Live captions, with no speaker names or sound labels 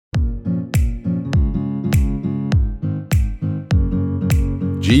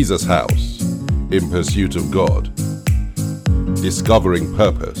Jesus House, in pursuit of God, discovering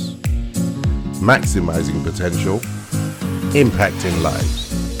purpose, maximizing potential, impacting lives.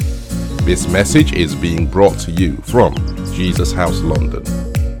 This message is being brought to you from Jesus House London.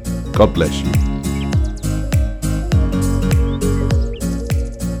 God bless you.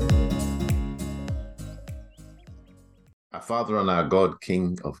 Our Father and our God,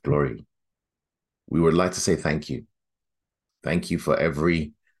 King of glory, we would like to say thank you. Thank you for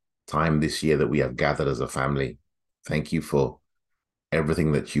every time this year that we have gathered as a family. Thank you for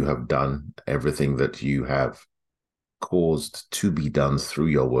everything that you have done, everything that you have caused to be done through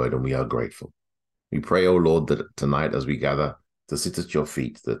your word, and we are grateful. We pray, O Lord, that tonight as we gather to sit at your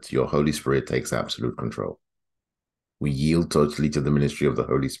feet, that your Holy Spirit takes absolute control. We yield totally to the ministry of the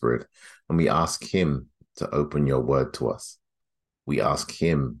Holy Spirit, and we ask him to open your word to us. We ask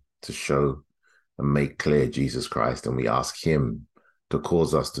him to show and make clear Jesus Christ, and we ask him to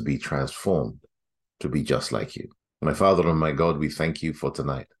cause us to be transformed, to be just like you. My Father and my God, we thank you for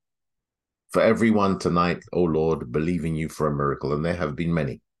tonight. For everyone tonight, O Lord, believing you for a miracle, and there have been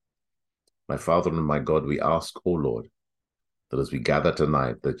many. My Father and my God, we ask, O Lord, that as we gather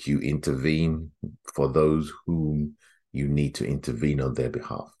tonight, that you intervene for those whom you need to intervene on their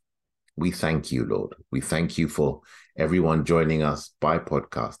behalf. We thank you, Lord. We thank you for everyone joining us by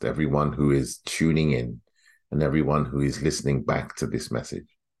podcast, everyone who is tuning in, and everyone who is listening back to this message.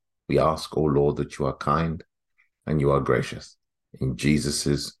 We ask, O Lord, that you are kind and you are gracious. In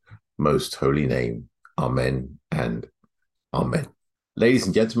Jesus' most holy name, amen and amen. Ladies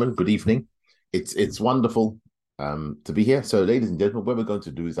and gentlemen, good evening. It's wonderful to be here. So, ladies and gentlemen, what we're going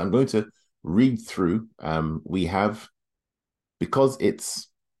to do is I'm going to read through. We have, because it's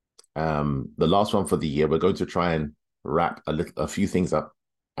the last one for the year, we're going to try and wrap a few things up,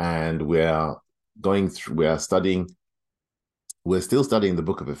 and we're still studying the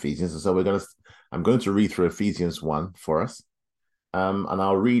book of Ephesians, and so I'm going to read through Ephesians 1 for us, and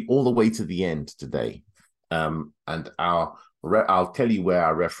I'll read all the way to the end today, and I'll tell you where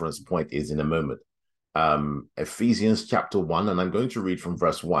our reference point is in a moment. Ephesians chapter 1, and I'm going to read from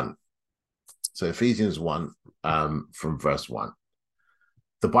verse 1. So Ephesians 1 from verse 1.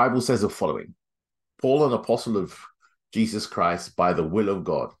 The Bible says the following: Paul, an apostle of Jesus Christ by the will of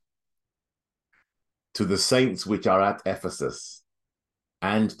God, to the saints which are at Ephesus,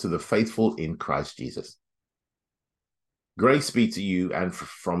 and to the faithful in Christ Jesus. Grace be to you and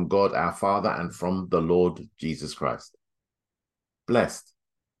from God our Father and from the Lord Jesus Christ. Blessed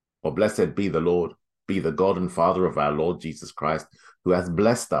be the Lord, be the God and Father of our Lord Jesus Christ, who hath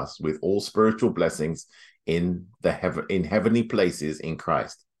blessed us with all spiritual blessings in heavenly places in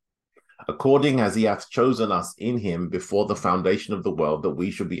Christ, according as he hath chosen us in him before the foundation of the world, that we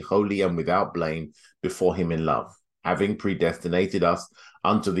should be holy and without blame before him in love, having predestinated us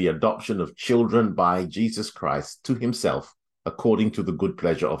unto the adoption of children by Jesus Christ to himself, according to the good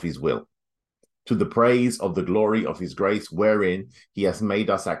pleasure of his will, to the praise of the glory of his grace, wherein he has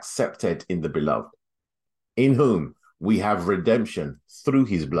made us accepted in the beloved, in whom we have redemption through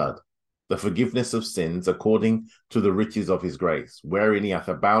his blood, the forgiveness of sins, according to the riches of his grace, wherein he hath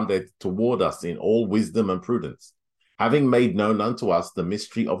abounded toward us in all wisdom and prudence, having made known unto us the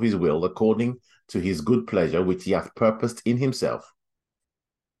mystery of his will, according to his good pleasure, which he hath purposed in himself,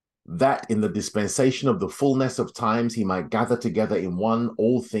 that in the dispensation of the fullness of times he might gather together in one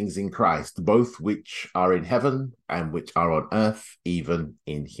all things in Christ, both which are in heaven and which are on earth, even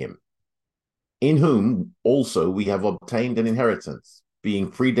in him, in whom also we have obtained an inheritance,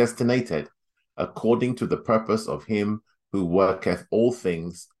 being predestinated according to the purpose of him who worketh all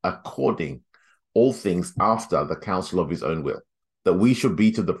things after the counsel of his own will, that we should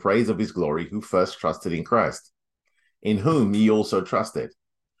be to the praise of his glory, who first trusted in Christ, in whom ye also trusted,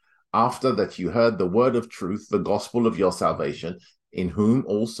 after that you heard the word of truth, the gospel of your salvation, in whom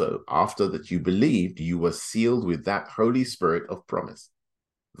also, after that you believed, you were sealed with that Holy Spirit of promise.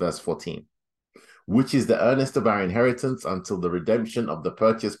 Verse 14. Which is the earnest of our inheritance until the redemption of the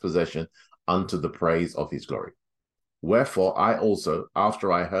purchased possession, unto the praise of his glory. Wherefore I also,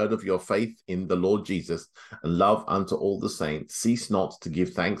 after I heard of your faith in the Lord Jesus and love unto all the saints, cease not to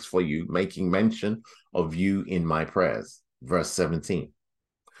give thanks for you, making mention of you in my prayers. Verse 17.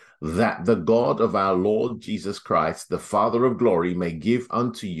 That the God of our Lord Jesus Christ, the Father of glory, may give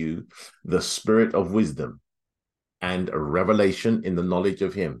unto you the spirit of wisdom and a revelation in the knowledge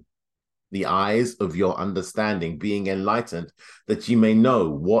of him, the eyes of your understanding being enlightened, that ye may know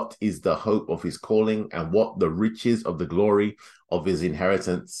what is the hope of his calling, and what the riches of the glory of his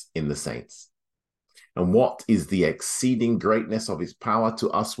inheritance in the saints, and what is the exceeding greatness of his power to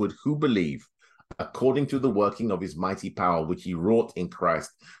usward who believe, according to the working of his mighty power, which he wrought in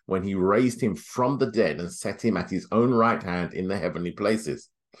Christ, when he raised him from the dead and set him at his own right hand in the heavenly places,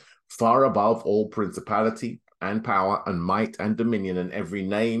 far above all principality and power and might and dominion and every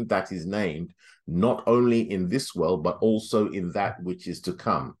name that is named, not only in this world, but also in that which is to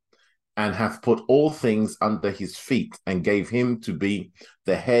come, and hath put all things under his feet, and gave him to be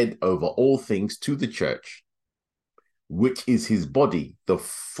the head over all things to the church, which is his body, the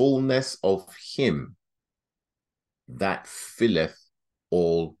fullness of him that filleth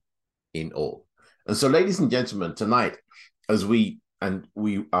all in all. And so, ladies and gentlemen, tonight, as we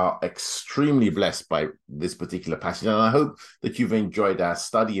are extremely blessed by this particular passage, and I hope that you've enjoyed our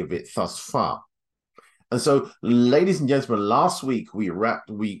study of it thus far. And so, ladies and gentlemen, last week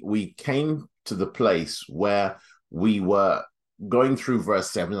we came to the place where we were going through verse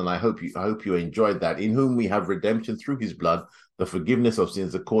 7, and I hope you enjoyed that. In whom we have redemption through his blood, the forgiveness of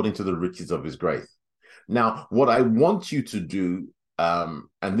sins according to the riches of his grace. Now, what I want you to do, and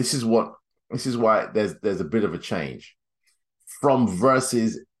this is why there's a bit of a change from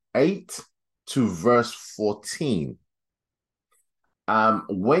verses 8 to verse 14.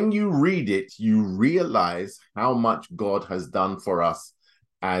 When you read it, you realize how much God has done for us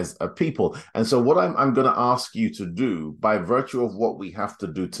as a people. And so what I'm going to ask you to do, by virtue of what we have to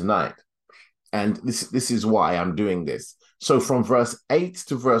do tonight, and this is why I'm doing this. So from verse 8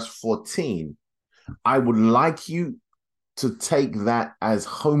 to verse 14, I would like you to take that as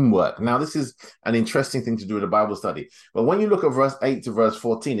homework. Now, this is an interesting thing to do in a Bible study. But when you look at verse 8 to verse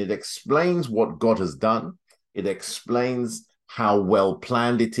 14, it explains what God has done. It explains how well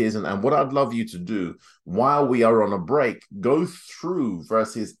planned it is. And what I'd love you to do while we are on a break, go through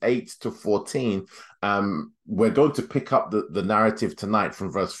verses 8 to 14. We're going to pick up the narrative tonight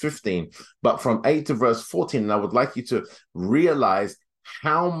from verse 15, but from 8 to verse 14, and I would like you to realize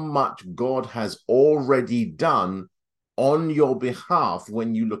how much God has already done on your behalf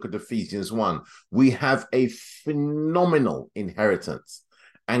when you look at Ephesians 1. We have a phenomenal inheritance,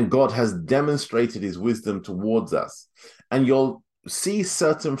 and God has demonstrated his wisdom towards us. And you'll see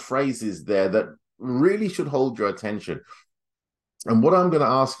certain phrases there that really should hold your attention. And what I'm going to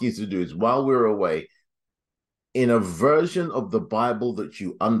ask you to do is, while we're away, in a version of the Bible that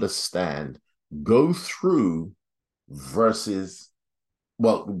you understand, go through verses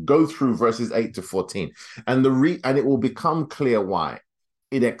 8 to 14. And it will become clear why.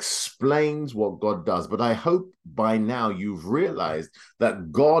 It explains what God does. But I hope by now you've realized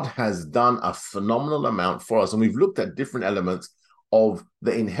that God has done a phenomenal amount for us. And we've looked at different elements of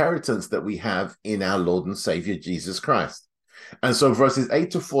the inheritance that we have in our Lord and Savior, Jesus Christ. And so verses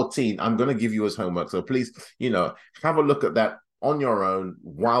 8 to 14, I'm going to give you as homework. So please, have a look at that on your own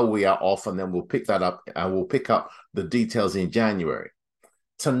while we are off, and then we'll pick that up and we'll pick up the details in January.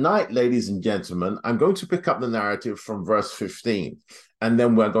 Tonight, ladies and gentlemen, I'm going to pick up the narrative from verse 15, and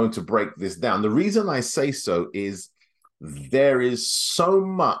then we're going to break this down. The reason I say so is there is so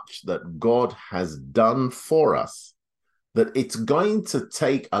much that God has done for us that it's going to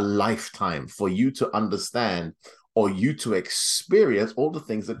take a lifetime for you to understand or you to experience all the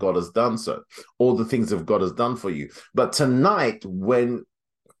things that God has done all the things that God has done for you. But tonight, when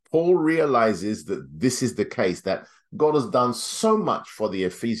Paul realizes that this is the case, that God has done so much for the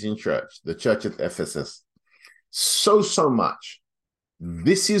Ephesian church, the church at Ephesus, so much.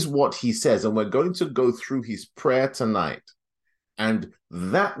 This is what he says, and we're going to go through his prayer tonight. And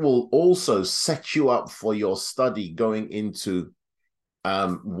that will also set you up for your study going into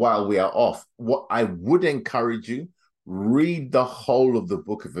while we are off. What I would encourage you, read the whole of the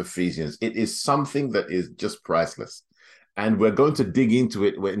book of Ephesians. It is something that is just priceless. And we're going to dig into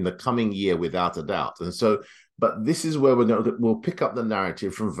it in the coming year without a doubt. And so, but this is where we'll pick up the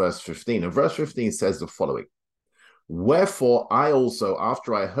narrative from verse 15. And verse 15 says the following: Wherefore I also,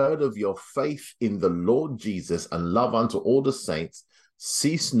 after I heard of your faith in the Lord Jesus and love unto all the saints,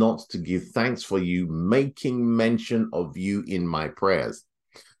 cease not to give thanks for you, making mention of you in my prayers.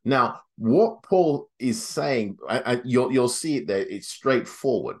 Now, what Paul is saying, you'll see it there, it's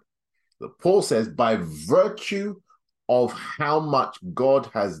straightforward. But Paul says, by virtue of how much God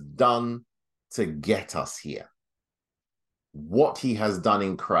has done to get us here, what he has done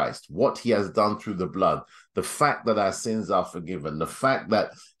in Christ, what he has done through the blood, the fact that our sins are forgiven, the fact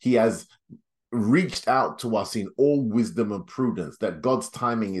that he has reached out to us in all wisdom and prudence, that God's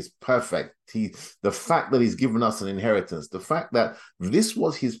timing is perfect, the fact that he's given us an inheritance, the fact that this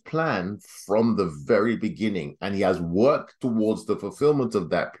was his plan from the very beginning, and he has worked towards the fulfillment of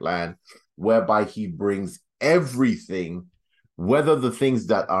that plan, whereby he brings everything, whether the things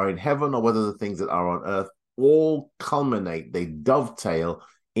that are in heaven or whether the things that are on earth, all culminate, they dovetail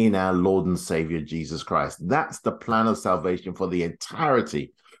in our Lord and Savior, Jesus Christ. That's the plan of salvation for the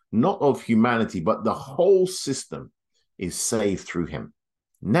entirety, not of humanity, but the whole system is saved through him.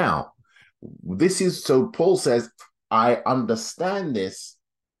 Now, so Paul says, I understand this,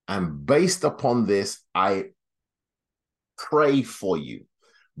 and based upon this, I pray for you.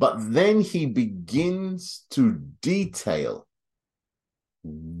 But then he begins to detail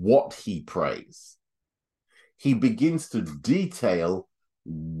what he prays. He begins to detail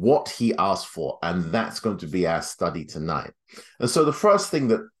what he asked for, and that's going to be our study tonight. And so the first thing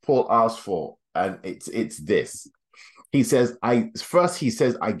that Paul asked for, and it's this. He says, I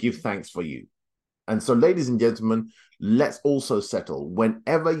give thanks for you. And so, ladies and gentlemen, let's also settle,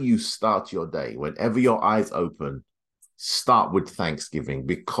 whenever you start your day, whenever your eyes open, start with thanksgiving,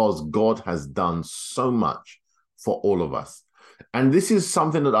 because God has done so much for all of us. And this is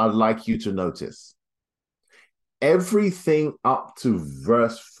something that I'd like you to notice. Everything up to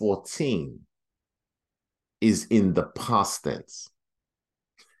verse 14 is in the past tense.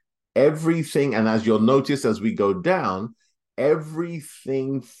 Everything, and as you'll notice as we go down,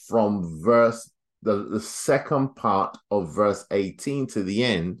 everything from the second part of verse 18 to the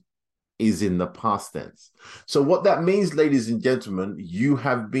end is in the past tense. So what that means, ladies and gentlemen, you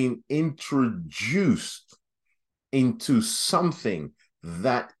have been introduced into something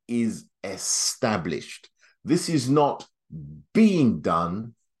that is established. This is not being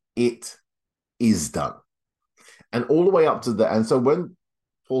done, it is done. And all the way up to that. And so when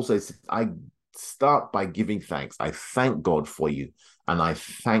Paul says, I start by giving thanks, I thank God for you, and I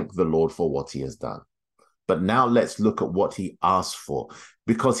thank the Lord for what he has done. But now let's look at what he asked for,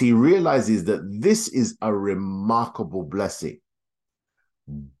 because he realizes that this is a remarkable blessing.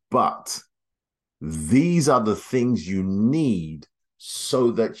 But these are the things you need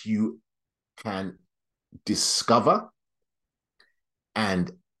so that you can discover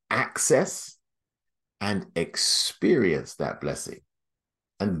and access and experience that blessing.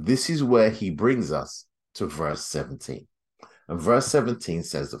 And this is where he brings us to verse 17. And verse 17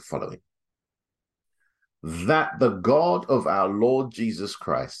 says the following: that the God of our Lord Jesus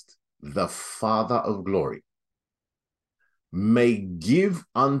Christ, the Father of glory, may give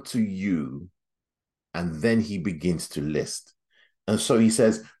unto you, and then he begins to list. And so he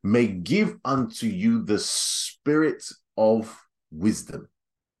says, may give unto you the spirit of wisdom.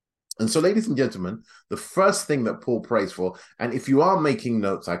 And so, ladies and gentlemen, the first thing that Paul prays for, and if you are making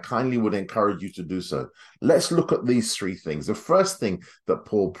notes, I kindly would encourage you to do so. Let's look at these three things. The first thing that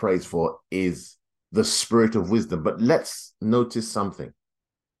Paul prays for is the spirit of wisdom. But let's notice something.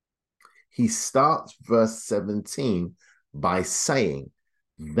 He starts verse 17 by saying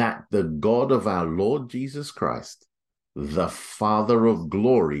that the God of our Lord Jesus Christ, the Father of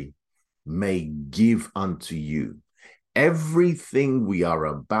glory, may give unto you. Everything we are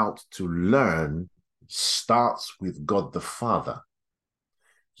about to learn starts with God the Father.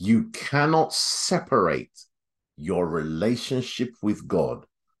 You cannot separate your relationship with God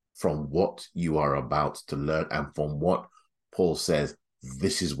from what you are about to learn and from what Paul says,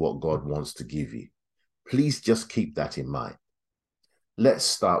 this is what God wants to give you. Please just keep that in mind. Let's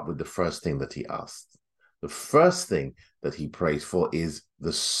start with the first thing that he asked. The first thing that he prays for is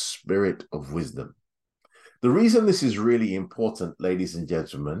the spirit of wisdom. The reason this is really important, ladies and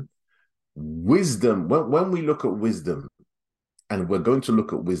gentlemen, wisdom, when we look at wisdom, and we're going to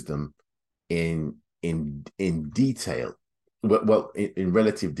look at wisdom in detail, in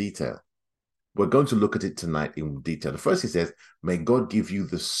relative detail, we're going to look at it tonight in detail. The first he says, may God give you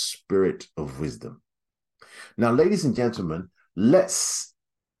the spirit of wisdom. Now, ladies and gentlemen,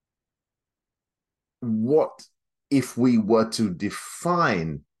 what if we were to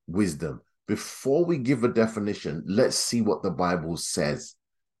define wisdom? Before we give a definition, let's see what the Bible says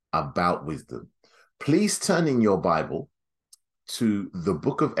about wisdom. Please turn in your Bible to the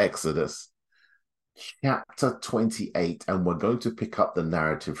book of Exodus, chapter 28, and we're going to pick up the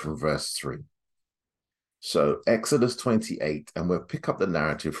narrative from verse 3. So Exodus 28, and we'll pick up the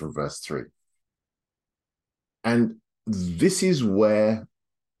narrative from verse 3. And this is where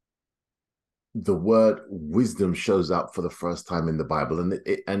the word wisdom shows up for the first time in the Bible,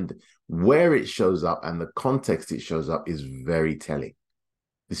 and where it shows up and the context it shows up is very telling.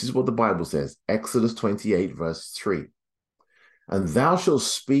 This is what the Bible says, Exodus 28, verse 3. And thou shalt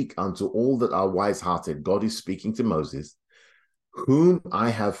speak unto all that are wise-hearted. God is speaking to Moses, whom I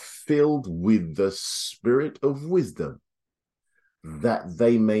have filled with the spirit of wisdom, that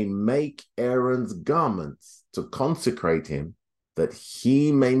they may make Aaron's garments to consecrate him, that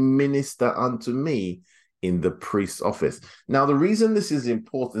he may minister unto me in the priest's office. Now, the reason this is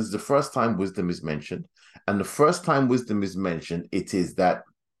important is the first time wisdom is mentioned. And the first time wisdom is mentioned, it is that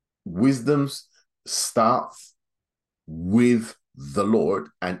wisdom starts with the Lord,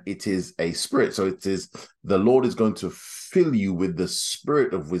 and it is a spirit. So it is the Lord is going to fill you with the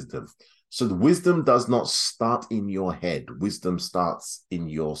spirit of wisdom. So the wisdom does not start in your head. Wisdom starts in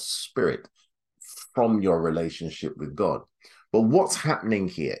your spirit from your relationship with God. But what's happening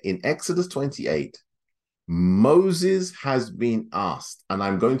here in Exodus 28, Moses has been asked, and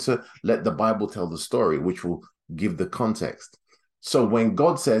I'm going to let the Bible tell the story, which will give the context. So when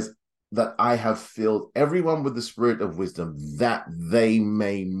God says that I have filled everyone with the spirit of wisdom that they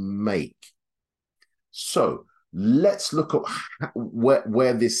may make. So let's look at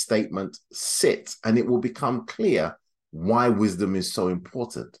where this statement sits, and it will become clear why wisdom is so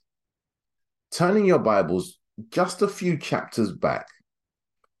important. Turning your Bibles just a few chapters back,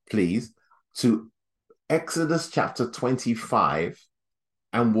 please, to Exodus chapter 25,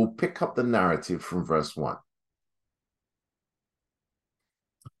 and we'll pick up the narrative from verse 1.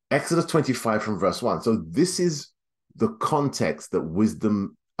 Exodus 25 from verse 1. So this is the context that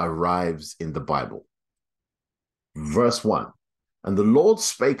wisdom arrives in the Bible. Verse 1. And the Lord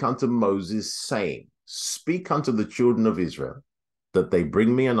spake unto Moses, saying, Speak unto the children of Israel, that they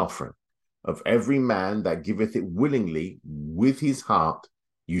bring me an offering. Of every man that giveth it willingly with his heart,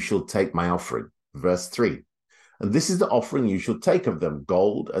 you shall take my offering. Verse 3. And this is the offering you shall take of them: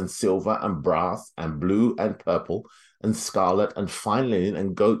 gold and silver and brass and blue and purple and scarlet and fine linen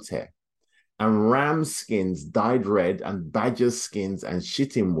and goat's hair and ram skins dyed red and badger skins and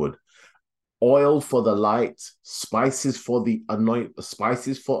shittim wood, oil for the light, spices for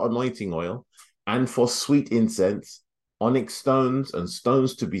anointing oil and for sweet incense, onyx stones and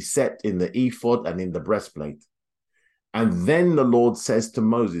stones to be set in the ephod and in the breastplate. And then the Lord says to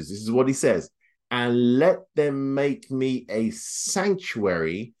Moses, this is what he says, and let them make me a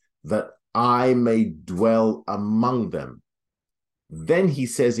sanctuary that I may dwell among them. Then he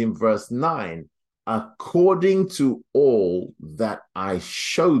says in verse 9, according to all that I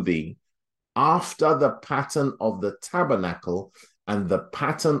show thee, after the pattern of the tabernacle and the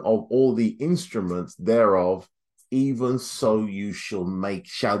pattern of all the instruments thereof, even so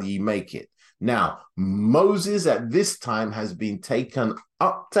shall ye make it. Now, Moses at this time has been taken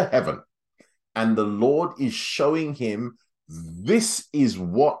up to heaven, and the Lord is showing him this is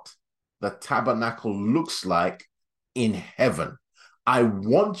what the tabernacle looks like in heaven. I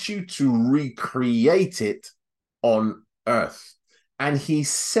want you to recreate it on earth. And he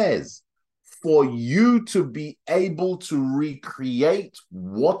says, for you to be able to recreate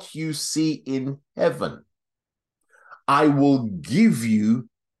what you see in heaven, I will give you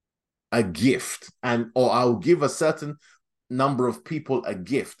a gift, or I'll give a certain number of people a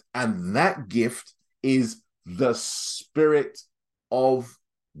gift, and that gift is the spirit of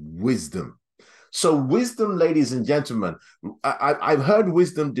wisdom. So wisdom, ladies and gentlemen, I've heard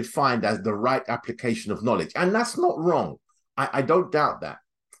wisdom defined as the right application of knowledge, and that's not wrong. I don't doubt that.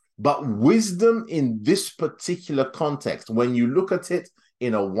 But wisdom in this particular context, when you look at it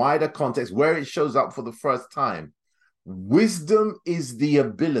in a wider context where it shows up for the first time, wisdom is the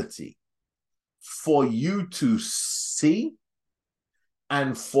ability for you to see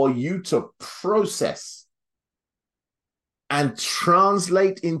and for you to process and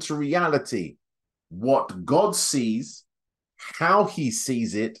translate into reality what God sees, how he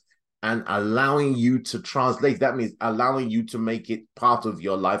sees it, and allowing you to translate. That means allowing you to make it part of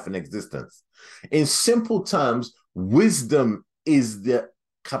your life and existence. In simple terms, wisdom is the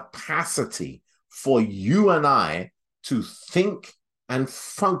capacity for you and I to think and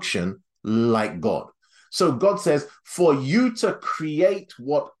function like God. So God says, for you to create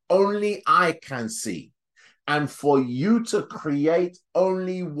what only I can see, and for you to create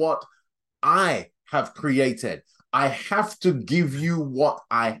only what I have created, I have to give you what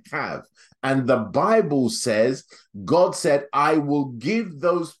I have. And the Bible says, God said, I will give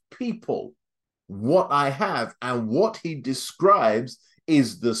those people what I have. And what he describes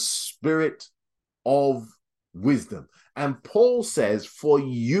is the spirit of wisdom. And Paul says, for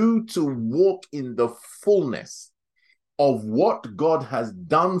you to walk in the fullness of what God has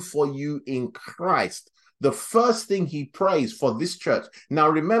done for you in Christ, the first thing he prays for this church. Now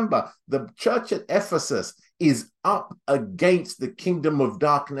remember, the church at Ephesus is up against the kingdom of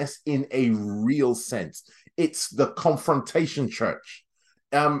darkness in a real sense. It's the confrontation church.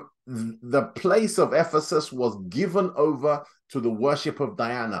 The place of Ephesus was given over to the worship of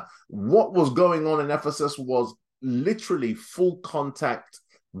Diana. What was going on in Ephesus was literally full contact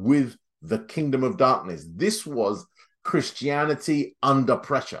with the kingdom of darkness. This was Christianity under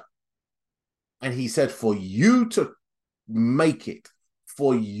pressure. And he said, for you to make it,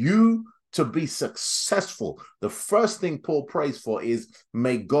 for you to be successful, the first thing Paul prays for is,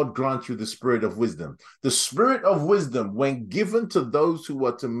 may God grant you the spirit of wisdom. The spirit of wisdom, when given to those who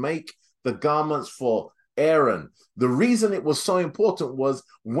were to make the garments for Aaron, the reason it was so important was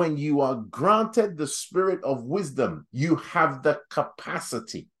when you are granted the spirit of wisdom, you have the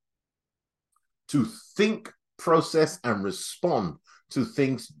capacity to think, process, and respond to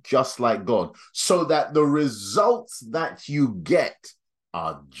things just like God, so that the results that you get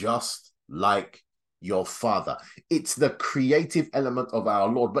are just like your Father. It's the creative element of our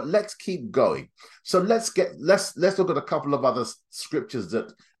Lord. But let's keep going. So let's look at a couple of other scriptures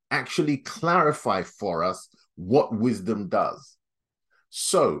that actually clarify for us what wisdom does.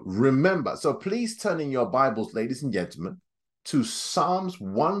 So remember, so please turn in your Bibles, ladies and gentlemen, to Psalms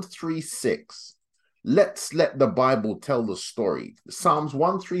 136. Let's let the Bible tell the story. Psalms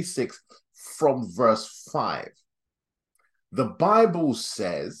 136 from verse 5. The Bible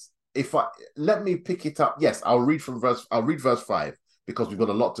says, let me pick it up. Yes, I'll read verse 5 because we've got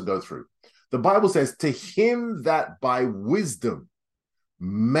a lot to go through. The Bible says, to him that by wisdom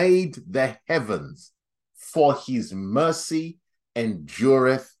made the heavens, for his mercy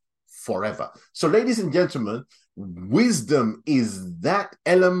endureth forever. So, ladies and gentlemen, wisdom is that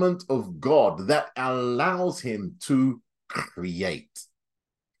element of God that allows him to create.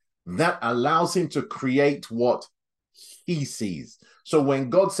 That allows him to create what he sees. So when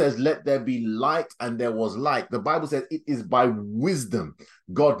God says, let there be light, and there was light, the Bible says it is by wisdom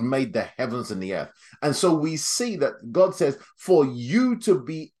God made the heavens and the earth. And so we see that God says, for you to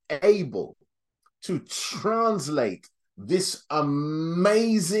be able to translate this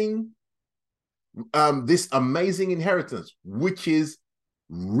amazing inheritance, which is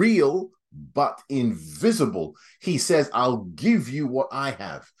real but invisible, he says, I'll give you what I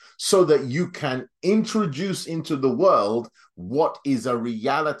have, so that you can introduce into the world what is a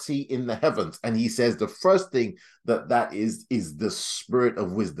reality in the heavens. And he says the first thing that is the spirit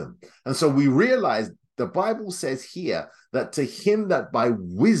of wisdom. And so we realize the Bible says here that to him that by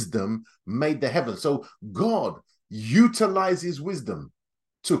wisdom made the heavens. So God utilizes wisdom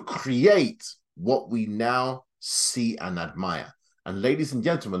to create what we now see and admire. And ladies and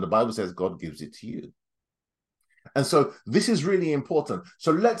gentlemen, the Bible says God gives it to you. And so this is really important.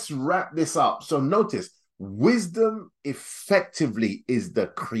 So let's wrap this up. So notice, wisdom effectively is the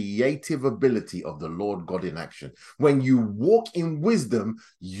creative ability of the Lord God in action. When you walk in wisdom,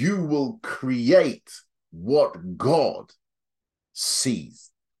 you will create what God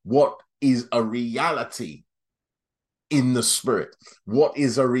sees, what is a reality in the Spirit, what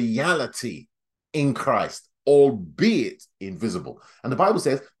is a reality in Christ, albeit invisible. And the Bible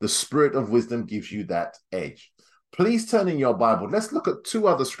says the spirit of wisdom gives you that edge. Please turn in your Bible. Let's look at two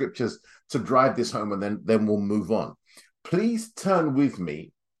other scriptures to drive this home, and then we'll move on. Please turn with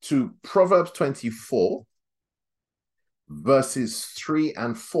me to Proverbs 24, verses 3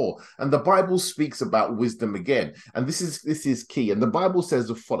 and 4. And the Bible speaks about wisdom again. And this is key. And the Bible says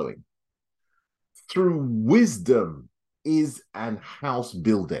the following: through wisdom is an house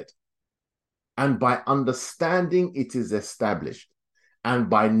builded, and by understanding it is established, and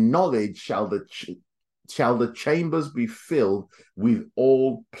by knowledge shall the chambers be filled with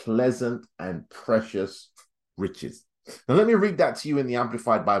all pleasant and precious riches. Now let me read that to you in the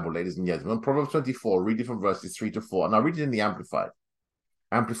Amplified Bible, ladies and gentlemen. Proverbs 24, read it from verses 3 to 4, and I'll read it in the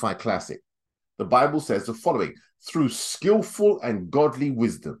Amplified Classic. The Bible says the following: through skillful and godly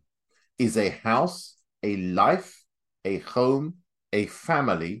wisdom is a house, a life, a home, a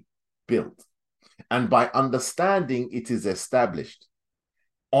family built, and by understanding it is established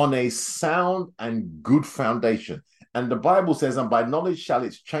on a sound and good foundation. And the Bible says, and by knowledge shall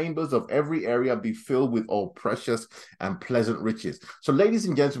its chambers of every area be filled with all precious and pleasant riches. So ladies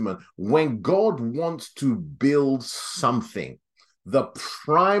and gentlemen, when God wants to build something, the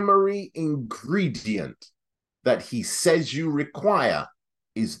primary ingredient that he says you require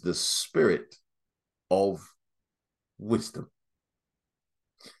is the spirit of wisdom.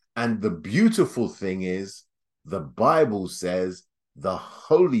 And the beautiful thing is, the Bible says the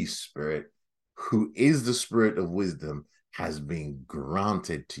Holy Spirit, who is the spirit of wisdom, has been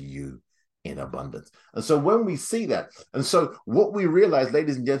granted to you in abundance. And so when we see that, and so what we realize,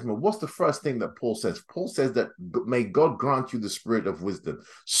 ladies and gentlemen, what's the first thing that Paul says? Paul says that may God grant you the spirit of wisdom,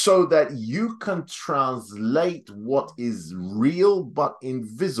 so that you can translate what is real but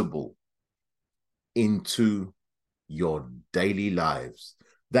invisible into your daily lives,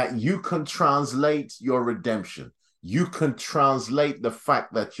 that you can translate your redemption. You can translate the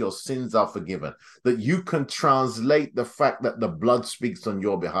fact that your sins are forgiven, that you can translate the fact that the blood speaks on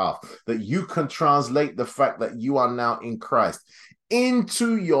your behalf, that you can translate the fact that you are now in Christ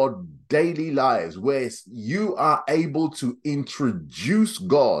into your daily lives, where you are able to introduce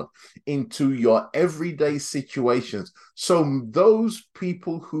God into your everyday situations. So those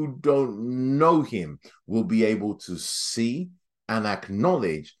people who don't know him will be able to see and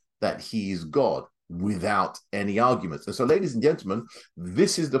acknowledge that he is God without any arguments. And so, ladies and gentlemen,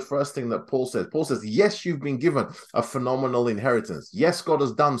 this is the first thing that Paul says. Paul says, yes, you've been given a phenomenal inheritance. Yes, God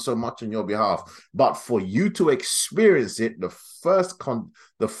has done so much on your behalf. But for you to experience it, the first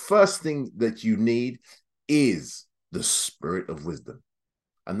thing that you need is the spirit of wisdom.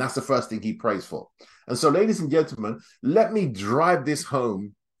 And that's the first thing he prays for. And so, ladies and gentlemen, let me drive this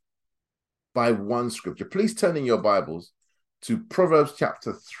home by one scripture. Please turn in your Bibles to Proverbs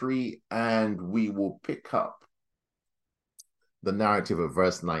chapter 3, and we will pick up the narrative of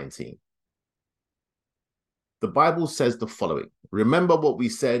verse 19. The Bible says the following. Remember what we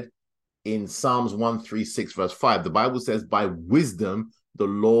said in Psalms 136, verse 5. The Bible says, by wisdom, the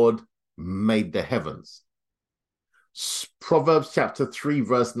Lord made the heavens. Proverbs chapter 3,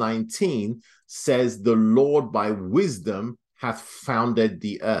 verse 19 says, the Lord by wisdom hath founded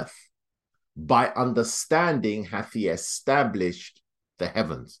the earth. By understanding hath he established the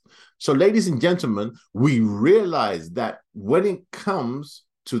heavens. So, ladies and gentlemen, we realize that when it comes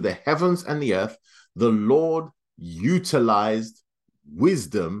to the heavens and the earth, the Lord utilized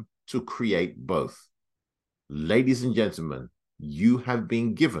wisdom to create both. Ladies and gentlemen, you have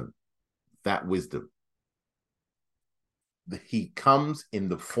been given that wisdom. He comes in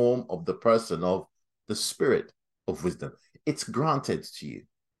the form of the person of the Spirit of wisdom. It's granted to you.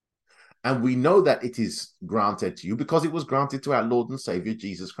 And we know that it is granted to you because it was granted to our Lord and Savior,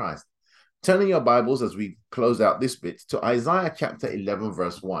 Jesus Christ. Turning your Bibles as we close out this bit to Isaiah chapter 11,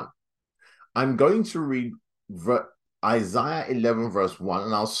 verse 1. I'm going to read Isaiah 11, verse 1,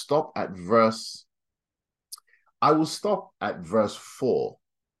 and I will stop at verse 4.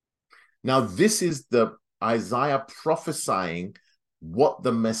 Now, this is the Isaiah prophesying what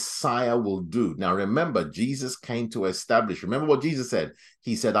the Messiah will do. Now, remember, Jesus came to establish. Remember what Jesus said.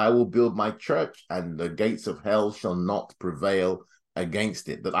 He said, I will build my church and the gates of hell shall not prevail against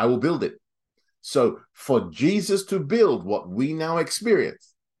it, that I will build it. So for Jesus to build what we now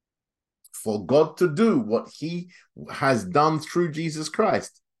experience, for God to do what he has done through Jesus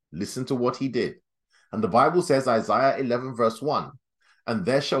Christ, listen to what he did. And the Bible says, Isaiah 11, verse 1, and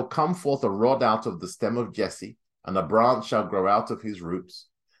there shall come forth a rod out of the stem of Jesse, and a branch shall grow out of his roots,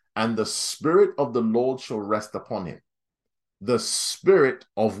 and the Spirit of the Lord shall rest upon him. The Spirit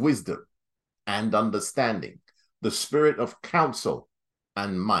of wisdom and understanding, the Spirit of counsel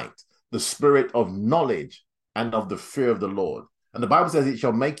and might, the Spirit of knowledge and of the fear of the Lord. And the Bible says it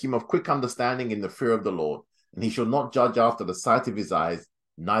shall make him of quick understanding in the fear of the Lord, and he shall not judge after the sight of his eyes,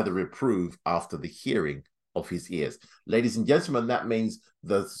 neither reprove after the hearing of his ears. Ladies and gentlemen, that means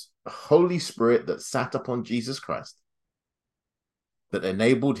the Holy Spirit that sat upon Jesus Christ, that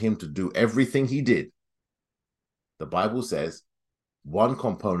enabled him to do everything he did. The Bible says one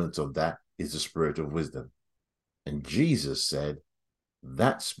component of that is the Spirit of wisdom. And Jesus said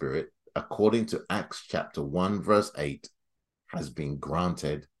that Spirit, according to Acts chapter 1, verse 8, has been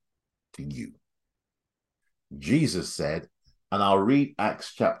granted to you. Jesus said, and I'll read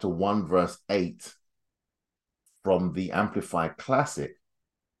Acts chapter 1, verse 8 from the Amplified Classic,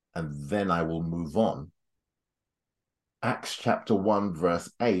 and then I will move on. Acts chapter 1,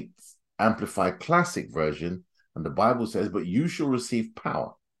 verse 8, Amplified Classic version, and the Bible says, but you shall receive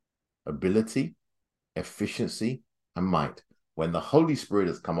power, ability, efficiency, and might when the Holy Spirit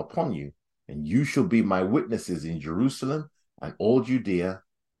has come upon you, and you shall be my witnesses in Jerusalem and all Judea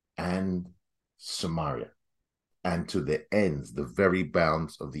and Samaria, and to the ends, the very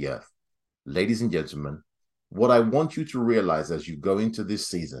bounds of the earth. Ladies and gentlemen, what I want you to realize as you go into this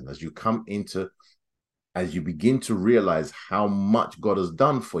season, as you begin to realize how much God has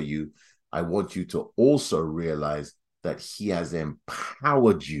done for you, I want you to also realize that he has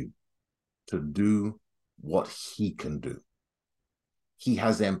empowered you to do what he can do. He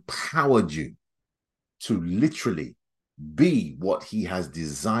has empowered you to literally be what he has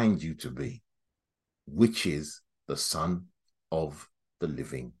designed you to be, which is the Son of the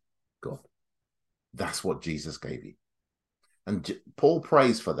living God. That's what Jesus gave you. And Paul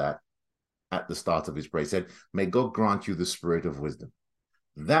prays for that at the start of his prayer. He said, may God grant you the spirit of wisdom.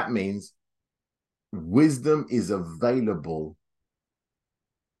 That means wisdom is available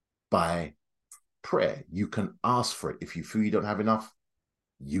by prayer. You can ask for it. If you feel you don't have enough,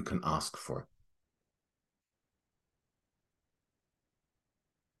 you can ask for it.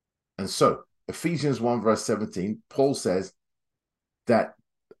 And so, Ephesians 1 verse 17, Paul says that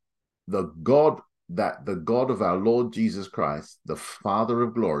the God that the God of our Lord Jesus Christ, the Father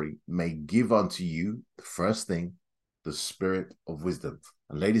of glory, may give unto you, the first thing, the spirit of wisdom.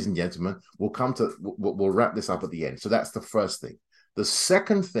 And ladies and gentlemen, we'll wrap this up at the end. So that's the first thing. The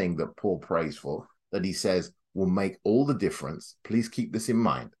second thing that Paul prays for, that he says will make all the difference, please keep this in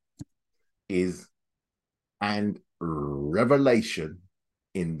mind, is and revelation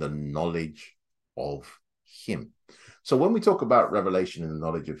in the knowledge of him. So when we talk about revelation in the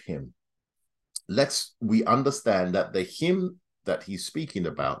knowledge of him, we understand that the him that he's speaking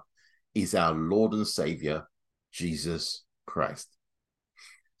about is our Lord and Savior, Jesus Christ.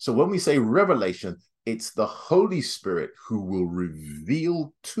 So when we say revelation, it's the Holy Spirit who will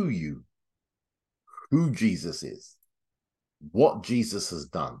reveal to you who Jesus is, what Jesus has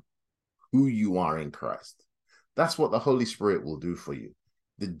done, who you are in Christ. That's what the Holy Spirit will do for you.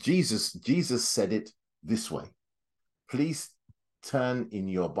 Jesus said it this way. Please turn in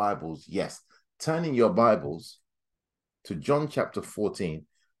your Bibles. Yes, turn in your Bibles to John chapter 14,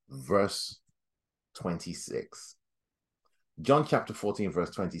 verse 26. John chapter 14, verse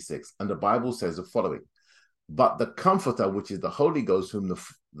 26. And the Bible says the following: but the Comforter, which is the Holy Ghost, whom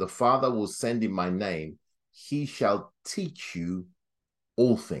the Father will send in my name, he shall teach you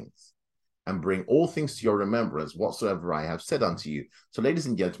all things and bring all things to your remembrance whatsoever I have said unto you. So, ladies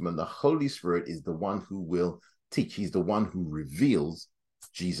and gentlemen, the Holy Spirit is the one who will teach. He's the one who reveals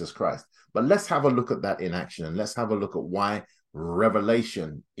Jesus Christ. But let's have a look at that in action, and let's have a look at why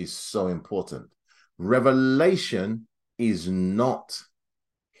revelation is so important. Revelation is not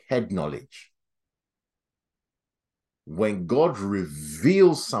head knowledge. When God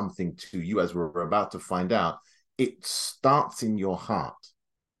reveals something to you, as we're about to find out, it starts in your heart.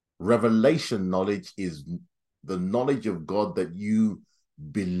 Revelation knowledge is the knowledge of God that you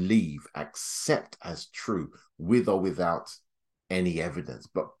believe, accept as true, with or without any evidence.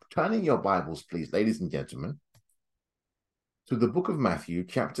 But turning your Bibles, please, ladies and gentlemen, to the book of Matthew,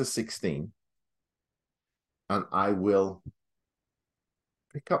 chapter 16, and I will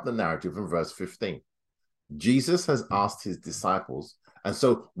pick up the narrative in verse 15. Jesus has asked his disciples, and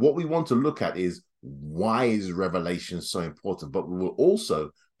so what we want to look at is, why is revelation so important? But we will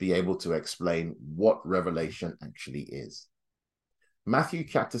also be able to explain what revelation actually is. Matthew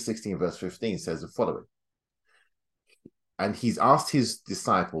chapter 16, verse 15 says the following. And he's asked his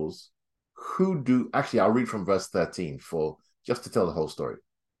disciples, I'll read from verse 13 just to tell the whole story.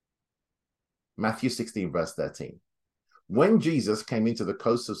 Matthew 16, verse 13. When Jesus came into the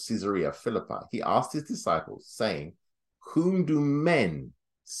coast of Caesarea Philippi, he asked his disciples, saying, whom do men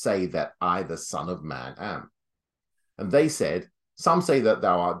say that I, the Son of Man, am? And they said, some say that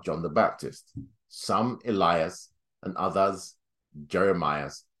thou art John the Baptist, some Elias, and others Jeremiah,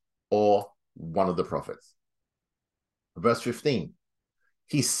 or one of the prophets. Verse 15,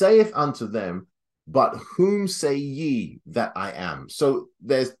 he saith unto them, but whom say ye that I am? So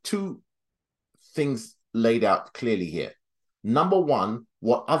there's two things laid out clearly here. Number one,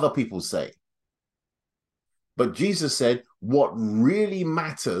 what other people say. But Jesus said, what really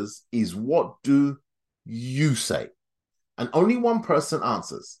matters is, what do you say? And only one person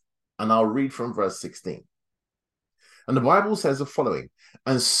answers. And I'll read from verse 16. And the Bible says the following.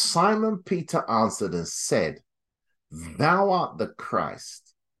 And Simon Peter answered and said, thou art the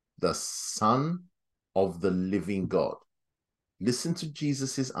Christ, the Son of the living God. Listen to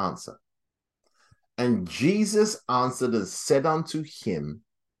Jesus's answer. And Jesus answered and said unto him,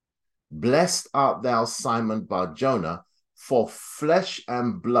 blessed art thou, Simon Bar-Jonah, for flesh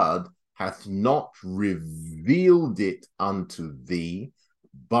and blood hath not revealed it unto thee,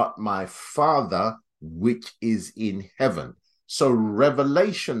 but my Father which is in heaven. So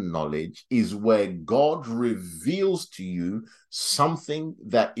revelation knowledge is where God reveals to you something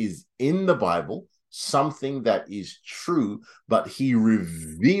that is in the Bible, something that is true, but he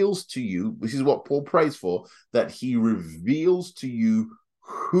reveals to you, this is what Paul prays for, that he reveals to you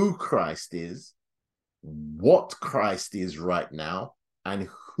who Christ is, what Christ is right now, and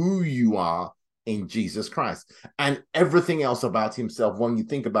who you are in Jesus Christ, and everything else about himself. When you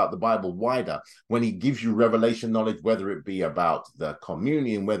think about the Bible wider, when he gives you revelation knowledge, whether it be about the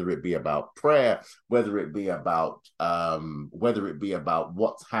communion, whether it be about prayer, whether it be about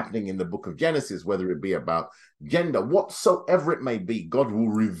what's happening in the book of Genesis, whether it be about gender, whatsoever it may be, God will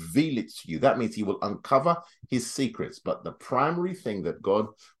reveal it to you. That means he will uncover his secrets. But the primary thing that God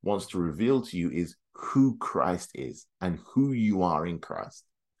wants to reveal to you is who Christ is and who you are in Christ.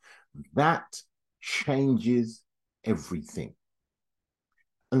 That changes everything.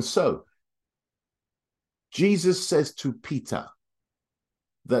 And so Jesus says to Peter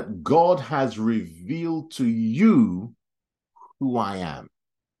that God has revealed to you who I am.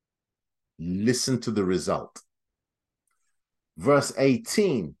 Listen to the result. Verse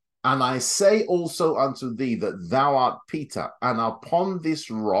 18, and I say also unto thee that thou art Peter, and upon this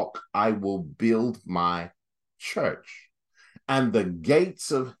rock I will build my church, and the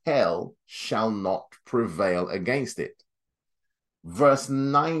gates of hell shall not prevail against it. Verse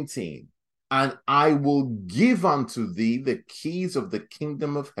 19, and I will give unto thee the keys of the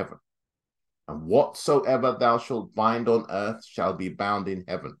kingdom of heaven, and whatsoever thou shalt bind on earth shall be bound in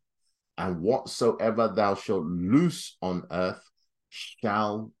heaven, and whatsoever thou shalt loose on earth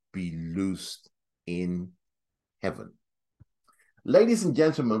shall be loosed in heaven. Ladies and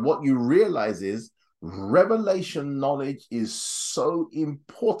gentlemen, what you realize is revelation knowledge is so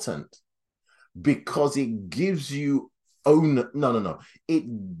important because it gives you it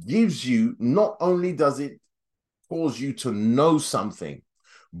gives you, not only does it cause you to know something,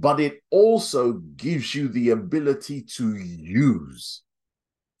 but it also gives you the ability to use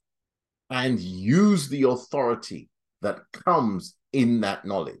the authority that comes in that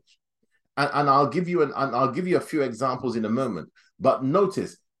knowledge. And I'll give you a few examples in a moment. But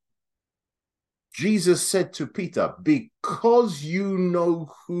notice, Jesus said to Peter, because you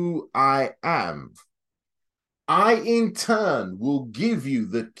know who I am, I in turn will give you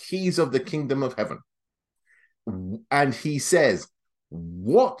the keys of the kingdom of heaven. And he says,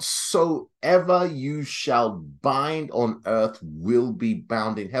 whatsoever you shall bind on earth will be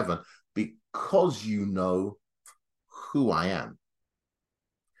bound in heaven, because you know who I am.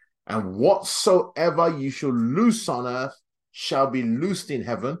 And whatsoever you shall loose on earth shall be loosed in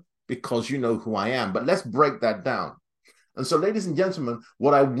heaven, because you know who I am. But let's break that down. And so, ladies and gentlemen,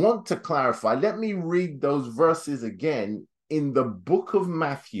 what I want to clarify, let me read those verses again in the book of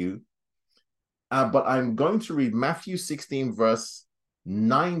Matthew, but I'm going to read Matthew 16, verse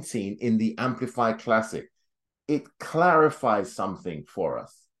 19 in the Amplified Classic. It clarifies something for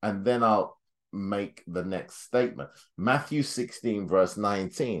us, and then I'll make the next statement. Matthew 16, verse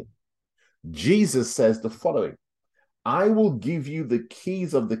 19. Jesus says the following, I will give you the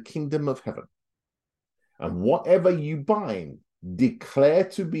keys of the kingdom of heaven, and whatever you bind, declare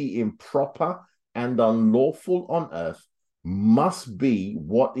to be improper and unlawful on earth, must be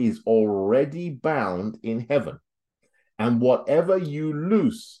what is already bound in heaven. And whatever you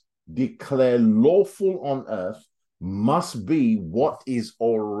loose, declare lawful on earth, must be what is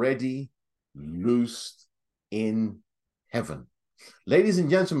already loosed in heaven. Ladies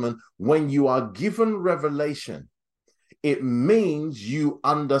and gentlemen, when you are given revelation, it means you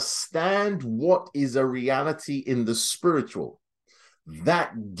understand what is a reality in the spiritual.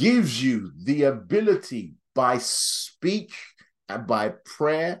 That gives you the ability by speech and by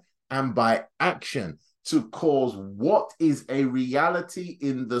prayer and by action to cause what is a reality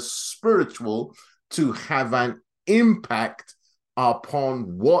in the spiritual to have an impact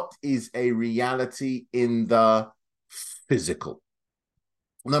upon what is a reality in the physical.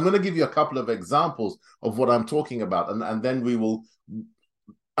 And I'm going to give you a couple of examples of what I'm talking about, and then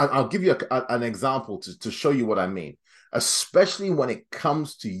I'll give you an example to show you what I mean, especially when it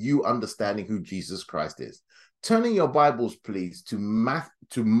comes to you understanding who Jesus Christ is. Turning your Bibles, please, to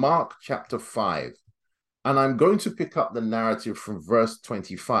Mark chapter 5, and I'm going to pick up the narrative from verse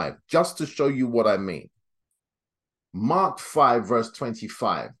 25, just to show you what I mean. Mark 5, verse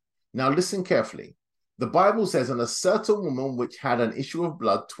 25. Now listen carefully. The Bible says, and a certain woman which had an issue of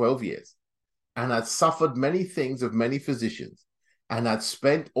blood 12 years, and had suffered many things of many physicians, and had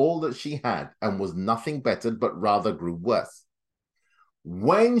spent all that she had, and was nothing bettered, but rather grew worse.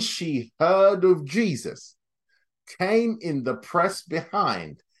 When she heard of Jesus, came in the press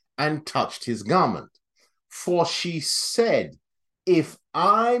behind, and touched his garment. For she said, if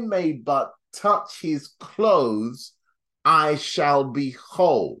I may but touch his clothes, I shall be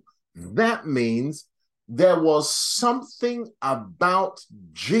whole. That means there was something about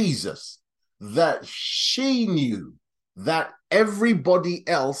Jesus that she knew that everybody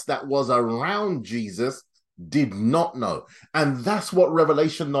else that was around Jesus did not know. And that's what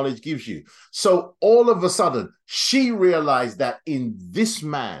revelation knowledge gives you. So all of a sudden, she realized that in this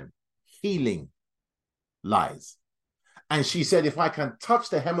man, healing lies. And she said, if I can touch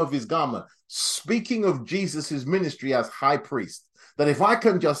the hem of his garment, speaking of Jesus's ministry as high priest, that if I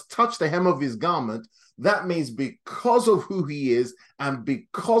can just touch the hem of his garment, that means because of who he is and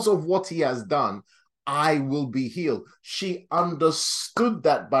because of what he has done, I will be healed. She understood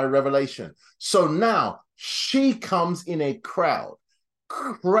that by revelation. So now she comes in a crowd.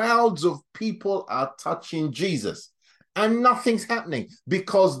 Crowds of people are touching Jesus, and nothing's happening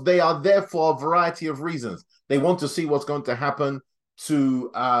because they are there for a variety of reasons. They want to see what's going to happen to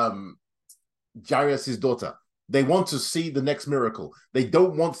Jairus' daughter. They want to see the next miracle. They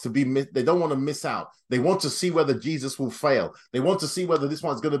don't want to miss out. They want to see whether Jesus will fail. They want to see whether this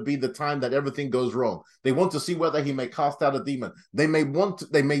one's going to be the time that everything goes wrong. They want to see whether he may cast out a demon. They may want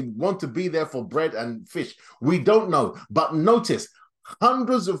to be there for bread and fish. We don't know. But notice,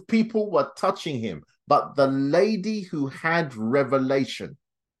 hundreds of people were touching him. But the lady who had revelation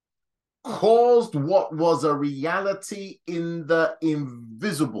caused what was a reality in the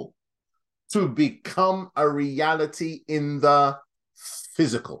invisible to become a reality in the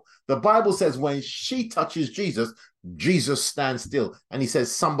physical. The Bible says when she touches Jesus, Jesus stands still. And he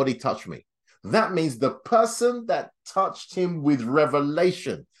says, somebody touch me. That means the person that touched him with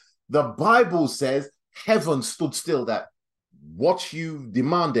revelation, the Bible says heaven stood still, that what you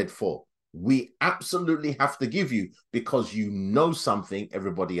demanded for, we absolutely have to give you because you know something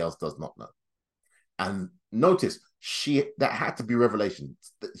everybody else does not know. And notice, that had to be revelation.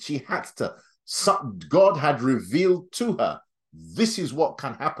 She had to, God had revealed to her, this is what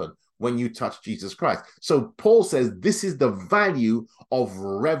can happen when you touch Jesus Christ. So Paul says this is the value of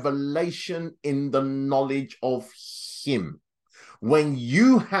revelation in the knowledge of him. When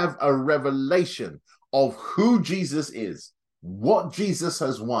you have a revelation of who Jesus is, what Jesus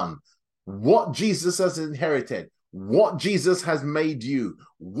has won, what Jesus has inherited, what Jesus has made you,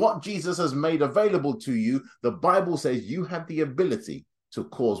 what Jesus has made available to you, the Bible says you have the ability to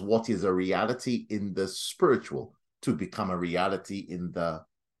cause what is a reality in the spiritual to become a reality in the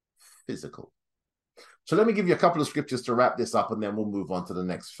physical. So let me give you a couple of scriptures to wrap this up, and then we'll move on to the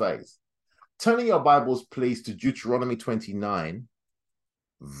next phase. Turning your Bibles, please, to Deuteronomy 29,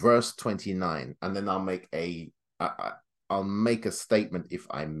 verse 29, and then I'll make a statement if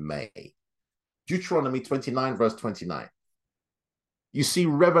I may. Deuteronomy 29, verse 29. You see,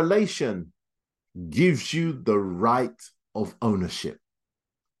 revelation gives you the right of ownership.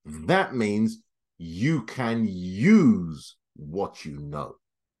 That means you can use what you know.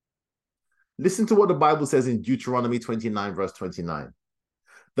 Listen to what the Bible says in Deuteronomy 29, verse 29.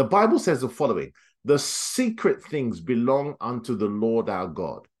 The Bible says the following: the secret things belong unto the Lord our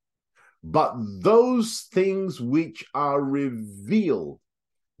God, but those things which are revealed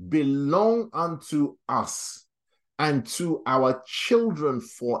belong unto us and to our children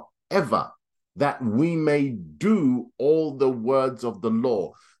forever, that we may do all the words of the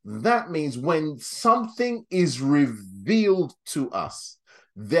law. That means when something is revealed to us,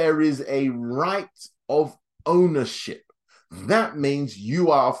 there is a right of ownership. That means you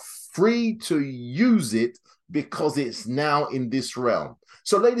are free to use it because it's now in this realm.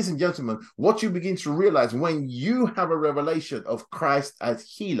 So, ladies and gentlemen, what you begin to realize when you have a revelation of Christ as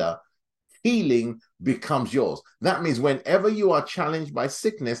healer, healing becomes yours. That means whenever you are challenged by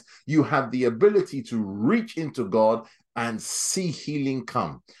sickness, you have the ability to reach into God and see healing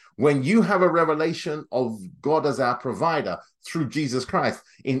come. When you have a revelation of God as our provider through Jesus Christ,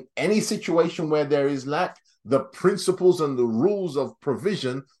 in any situation where there is lack, the principles and the rules of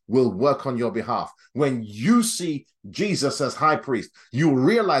provision will work on your behalf. When you see Jesus as high priest, you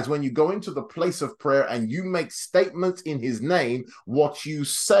realize when you go into the place of prayer and you make statements in his name, what you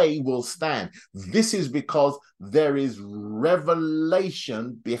say will stand. This is because there is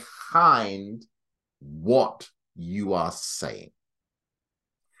revelation behind what you are saying.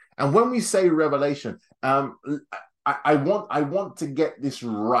 And when we say revelation, I want to get this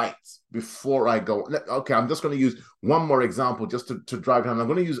right before I go. Okay, I'm just going to use one more example just to drive home. I'm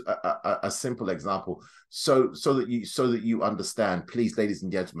going to use a simple example so that you understand, please, ladies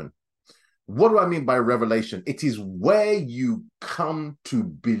and gentlemen. What do I mean by revelation? It is where you come to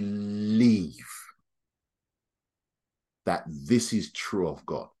believe that this is true of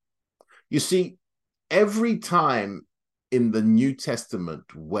God. You see, every time in the New Testament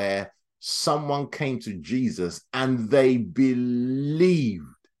where someone came to Jesus and they believed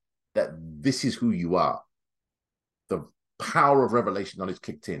that this is who you are, the power of revelation knowledge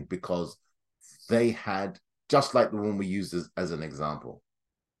kicked in, because they had, just like the one we used as an example.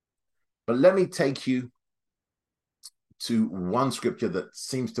 But let me take you to one scripture that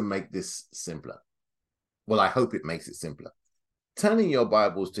seems to make this simpler. Well, I hope it makes it simpler. Turning your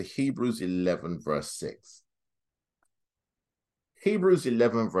Bibles to Hebrews 11, verse 6. Hebrews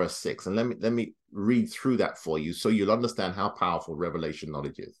 11, verse 6. And let me read through that for you so you'll understand how powerful revelation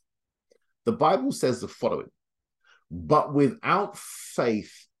knowledge is. The Bible says the following: but without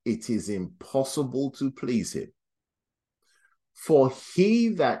faith, it is impossible to please him. For he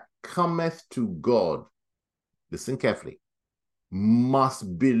that cometh to God, listen carefully,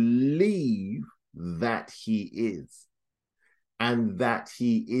 must believe that he is, and that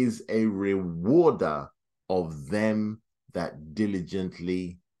he is a rewarder of them that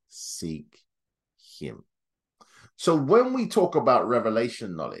diligently seek him. So when we talk about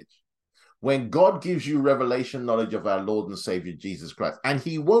revelation knowledge, when God gives you revelation knowledge of our Lord and Savior Jesus Christ, and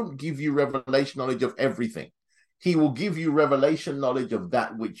he won't give you revelation knowledge of everything. He will give you revelation knowledge of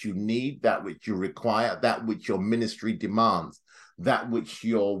that which you need, that which you require, that which your ministry demands, that which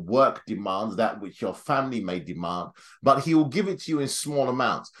your work demands, that which your family may demand. But he will give it to you in small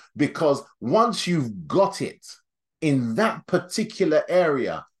amounts, because once you've got it in that particular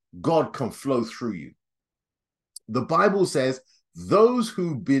area, God can flow through you. The Bible says, those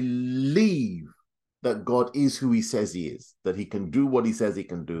who believe that God is who he says he is, that he can do what he says he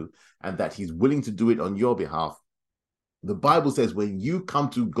can do, and that he's willing to do it on your behalf. The Bible says when you come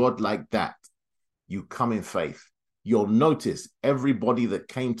to God like that, you come in faith. You'll notice everybody that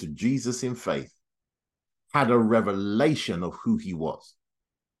came to Jesus in faith had a revelation of who he was,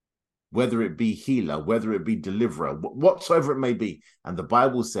 whether it be healer, whether it be deliverer, whatsoever it may be. And the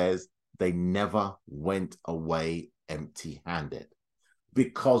Bible says they never went away empty-handed,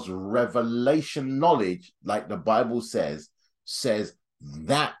 because revelation knowledge, like the Bible says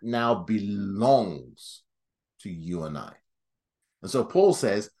that now belongs to you and I. And so Paul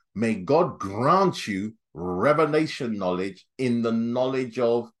says, may God grant you revelation knowledge in the knowledge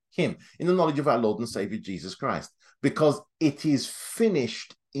of him, in the knowledge of our Lord and Savior Jesus Christ, because it is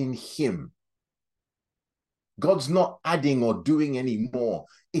finished in him. God's not adding or doing any more.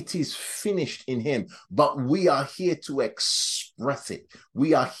 It is finished in him, but we are here to express it.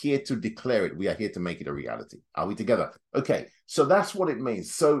 We are here to declare it. We are here to make it a reality. Are we together? Okay, so that's what it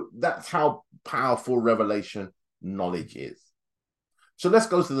means. So that's how powerful revelation knowledge is. So let's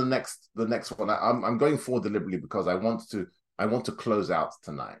go to the next one. I'm going forward deliberately because I want to close out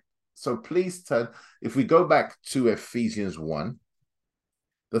tonight. So please turn, if we go back to Ephesians 1,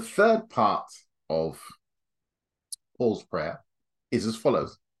 the third part of Paul's prayer is as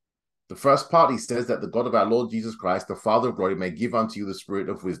follows. The first part, he says that the God of our Lord Jesus Christ, the Father of glory, may give unto you the spirit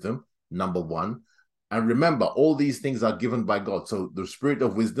of wisdom, number one. And remember, all these things are given by God. So the spirit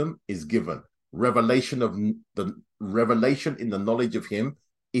of wisdom is given. Revelation in the knowledge of him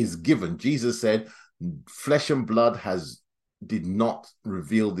is given. Jesus said, flesh and blood did not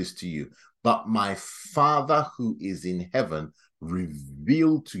reveal this to you, but my Father who is in heaven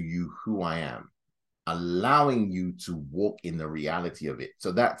revealed to you who I am, allowing you to walk in the reality of it.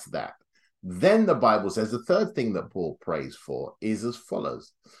 So that's that. Then the Bible says the third thing that Paul prays for is as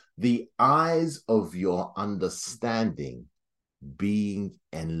follows: the eyes of your understanding being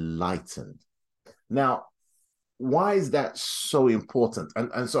enlightened. Now, why is that so important?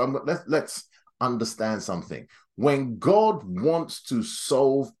 And so let's understand something. When God wants to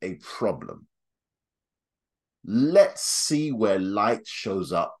solve a problem, let's see where light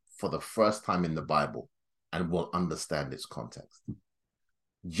shows up for the first time in the Bible, and we'll understand its context.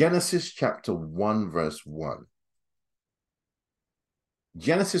 Genesis chapter 1, verse 1.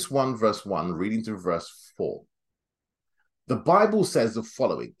 Genesis 1, verse 1, reading to verse 4. The Bible says the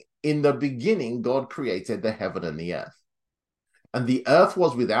following: in the beginning, God created the heaven and the earth. And the earth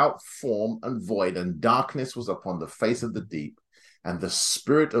was without form and void, and darkness was upon the face of the deep, and the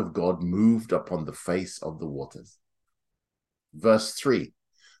Spirit of God moved upon the face of the waters. Verse 3.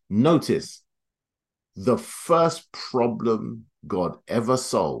 Notice, the first problem God ever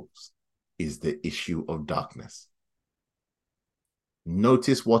solves is the issue of darkness.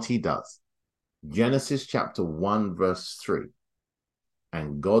 Notice what he does. Genesis chapter 1, verse 3.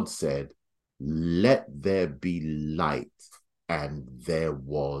 And God said, let there be light, and there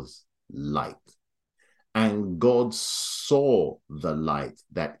was light. And God saw the light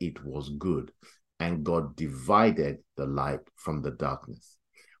that it was good, and God divided the light from the darkness.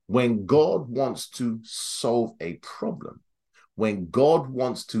 When God wants to solve a problem, when God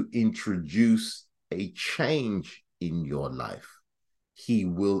wants to introduce a change in your life, he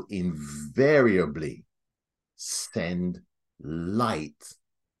will invariably send light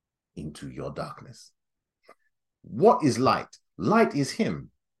into your darkness. What is light? Light is him.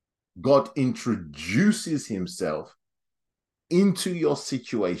 God introduces himself into your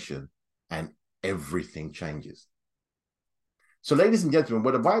situation and everything changes. So, ladies and gentlemen,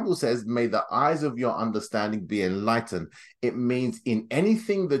 when the Bible says, may the eyes of your understanding be enlightened, it means in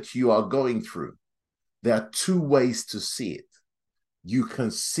anything that you are going through, there are two ways to see it. You can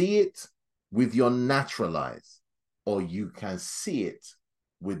see it with your natural eyes, or you can see it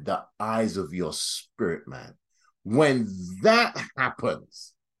with the eyes of your spirit man. When that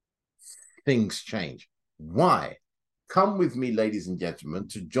happens, things change. Why? Come with me, ladies and gentlemen,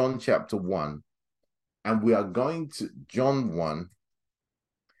 to John chapter 1. And we are going to John 1,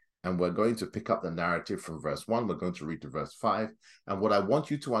 And we're going to pick up the narrative from verse 1. We're going to read to verse 5. And what I want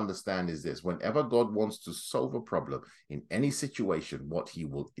you to understand is this. Whenever God wants to solve a problem in any situation, what he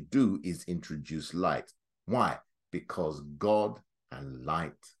will do is introduce light. Why? Because God and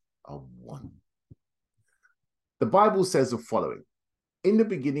light are one. The Bible says the following. In the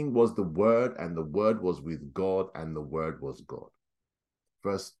beginning was the Word, and the Word was with God, and the Word was God.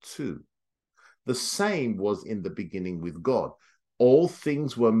 Verse 2. The same was in the beginning with God. All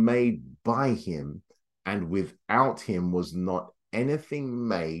things were made by him, and without him was not anything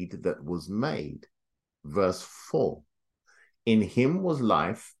made that was made. Verse 4. In him was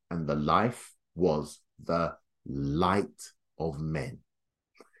life, and the life was the light of men.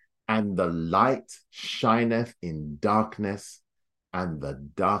 And the light shineth in darkness, and the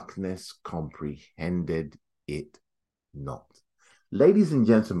darkness comprehended it not. Ladies and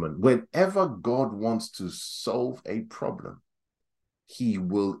gentlemen, whenever God wants to solve a problem, he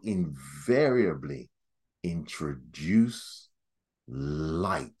will invariably introduce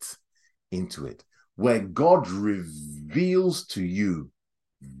light into it, where God reveals to you,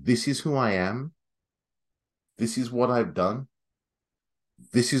 this is who I am, this is what I've done,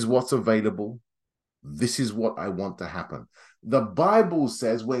 this is what's available, this is what I want to happen. The Bible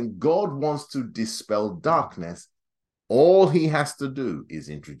says when God wants to dispel darkness, all he has to do is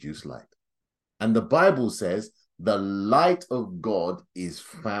introduce light. And the Bible says the light of God is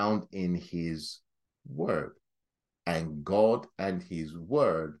found in his word. And God and his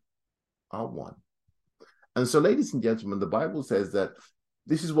word are one. And so, ladies and gentlemen, the Bible says that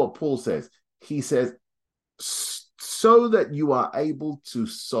this is what Paul says. He says, so that you are able to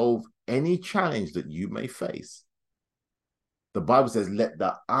solve any challenge that you may face. The Bible says, let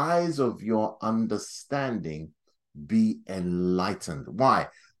the eyes of your understanding be enlightened. Why?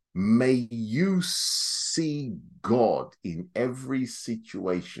 May you see God in every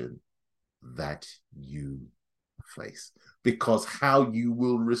situation that you face, because how you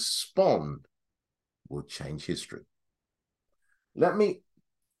will respond will change history. Let me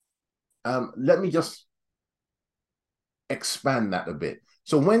just expand that a bit.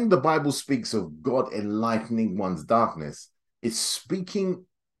 So when the Bible speaks of God enlightening one's darkness, it's speaking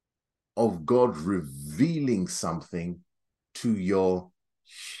of God revealing something to your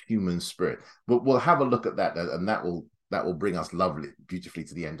human spirit. But we'll have a look at that, and that will bring us beautifully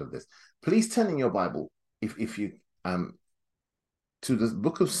to the end of this. Please turn in your Bible, if you to the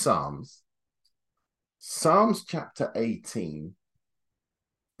book of Psalms chapter 18,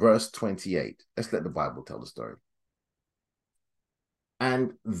 verse 28. Let's let the Bible tell the story.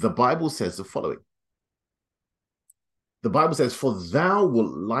 And the Bible says the following. The Bible says, for thou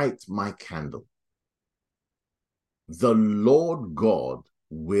wilt light my candle. The Lord God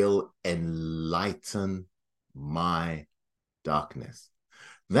will enlighten my darkness.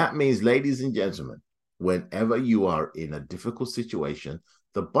 That means, ladies and gentlemen, whenever you are in a difficult situation,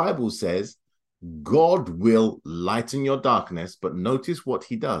 the Bible says God will lighten your darkness, but notice what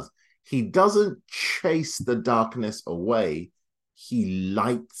he does. He doesn't chase the darkness away. He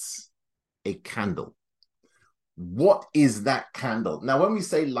lights a candle. What is that candle? Now, when we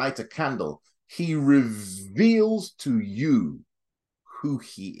say light a candle, he reveals to you who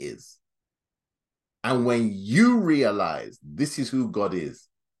he is. And when you realize this is who God is,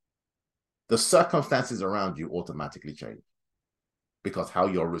 the circumstances around you automatically change, because how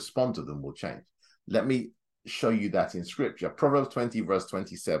you'll respond to them will change. Let me show you that in scripture. Proverbs 20, verse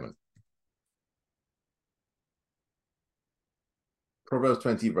 27. Proverbs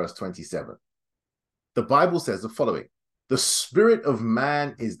 20, verse 27. The Bible says the following. The spirit of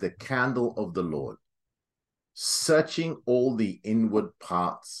man is the candle of the Lord, searching all the inward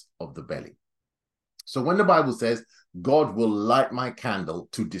parts of the belly. So when the Bible says, God will light my candle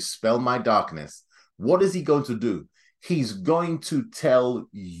to dispel my darkness, what is he going to do? He's going to tell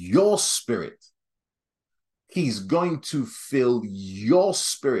your spirit. He's going to fill your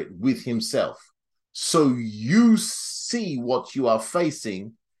spirit with himself, so you see what you are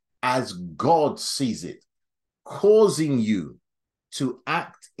facing as God sees it, causing you to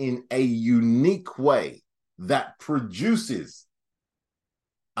act in a unique way that produces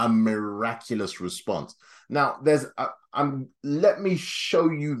a miraculous response. Now, let me show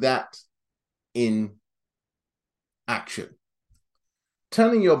you that in action.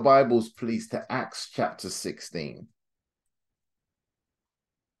 Turning your Bibles, please, to Acts chapter 16.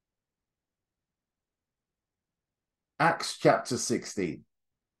 Acts chapter 16.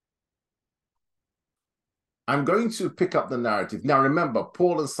 I'm going to pick up the narrative. Now, remember,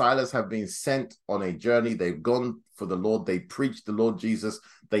 Paul and Silas have been sent on a journey. They've gone for the Lord. They preach the Lord Jesus.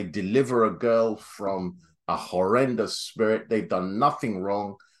 They deliver a girl from a horrendous spirit. They've done nothing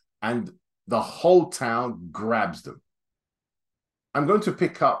wrong. and the whole town grabs them. I'm going to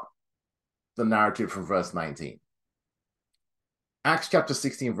pick up the narrative from verse 19. Acts chapter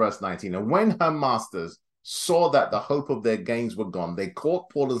 16, verse 19. And when her masters saw that the hope of their gains were gone, they caught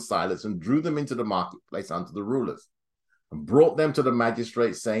Paul and Silas and drew them into the marketplace unto the rulers and brought them to the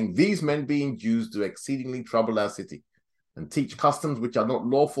magistrates, saying, These men, being Jews, do exceedingly trouble our city and teach customs which are not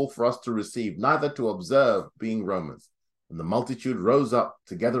lawful for us to receive, neither to observe, being Romans. And the multitude rose up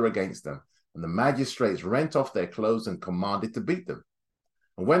together against them, and the magistrates rent off their clothes and commanded to beat them.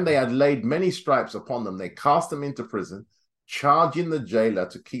 And when they had laid many stripes upon them, they cast them into prison, charging the jailer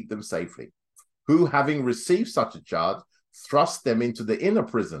to keep them safely, who, having received such a charge, thrust them into the inner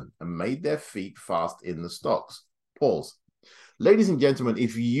prison and made their feet fast in the stocks. Pause. Ladies and gentlemen,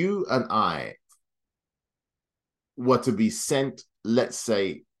 if you and I were to be sent, let's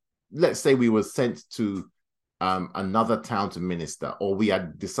say we were sent to another town to minister, or we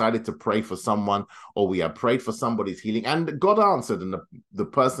had decided to pray for someone, or we had prayed for somebody's healing, and God answered, and the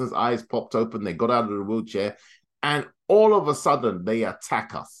person's eyes popped open, they got out of the wheelchair, and all of a sudden they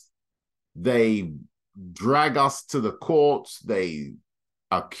attack us. They drag us to the courts. They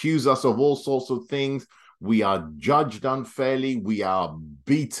accuse us of all sorts of things. We are judged unfairly. We are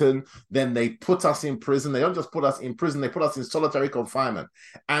beaten. Then they put us in prison. They don't just put us in prison. They put us in solitary confinement.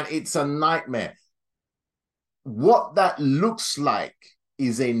 And it's a nightmare. What that looks like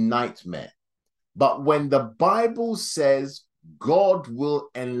is a nightmare. But when the Bible says God will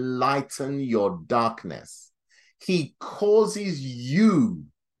enlighten your darkness, he causes you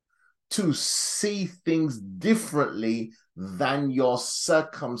to see things differently than your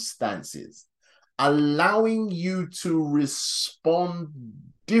circumstances, allowing you to respond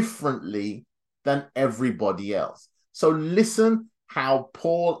differently than everybody else. So listen how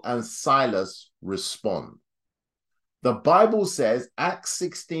Paul and Silas respond. The Bible says, Acts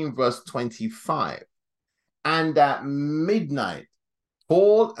 16, verse 25, and at midnight,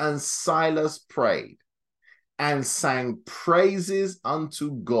 Paul and Silas prayed and sang praises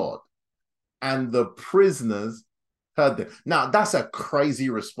unto God, and the prisoners heard them. Now, that's a crazy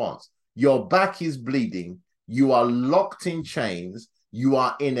response. Your back is bleeding. You are locked in chains. You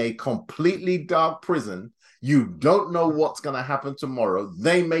are in a completely dark prison. You don't know what's going to happen tomorrow.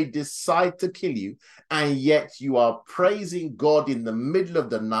 They may decide to kill you, and yet you are praising God in the middle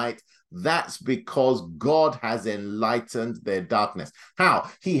of the night. That's because God has enlightened their darkness. How?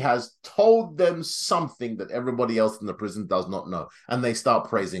 He has told them something that everybody else in the prison does not know, and they start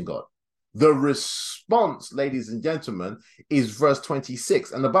praising God. The response, ladies and gentlemen, is verse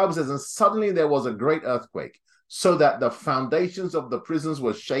 26. And the Bible says, and suddenly there was a great earthquake, so that the foundations of the prisons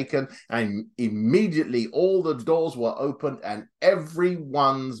were shaken, and immediately all the doors were opened, and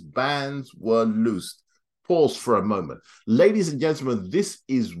everyone's bands were loosed. Pause for a moment. Ladies and gentlemen, this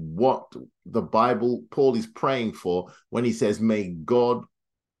is what the Bible, Paul is praying for when he says, may God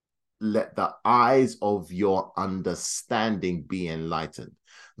let the eyes of your understanding be enlightened.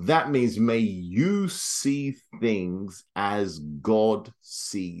 That means may you see things as God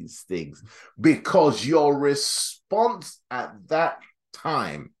sees things, because your response at that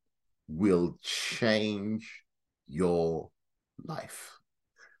time will change your life.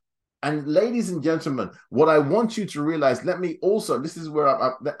 And ladies and gentlemen, what I want you to realize, let me also, this is where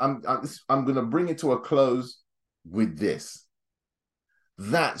I'm going to bring it to a close with this.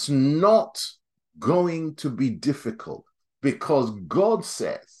 That's not going to be difficult, because God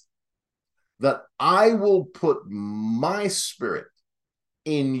says that I will put my spirit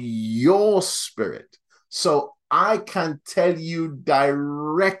in your spirit, so I can tell you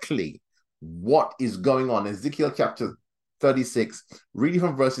directly what is going on. Ezekiel chapter 36, reading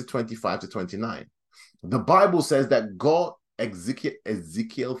from verses 25 to 29. The Bible says that God,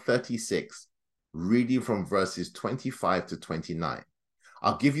 Ezekiel 36, reading from verses 25 to 29.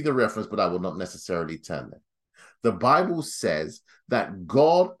 I'll give you the reference, but I will not necessarily turn there. The Bible says that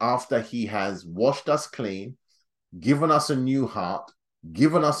God, after he has washed us clean, given us a new heart,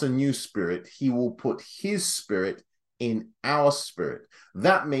 given us a new spirit, he will put his spirit in our spirit.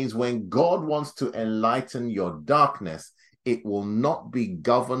 That means when God wants to enlighten your darkness, it will not be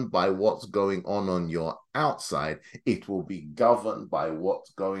governed by what's going on your outside. It will be governed by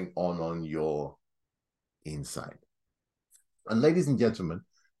what's going on your inside. And ladies and gentlemen,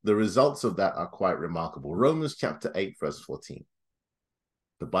 the results of that are quite remarkable. Romans chapter 8, verse 14.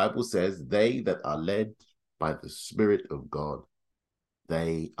 The Bible says, they that are led by the Spirit of God,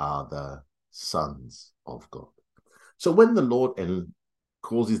 they are the sons of God. So when the Lord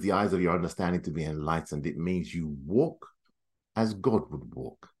causes the eyes of your understanding to be enlightened, it means you walk as God would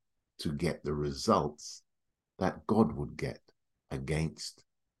walk to get the results that God would get against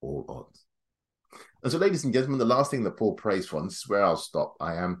all odds. And so, ladies and gentlemen, the last thing that Paul prays for, and this is where I'll stop.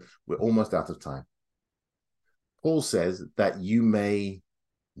 We're almost out of time. Paul says that you may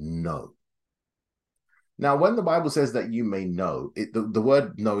know. Now, when the Bible says that you may know, the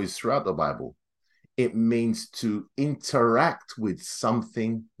word know is throughout the Bible. It means to interact with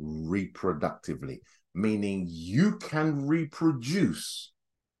something reproductively, meaning you can reproduce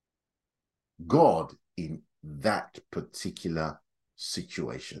God in that particular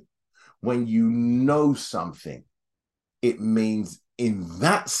situation. When you know something, it means in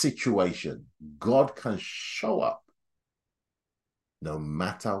that situation, God can show up no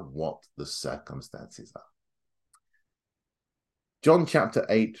matter what the circumstances are. John chapter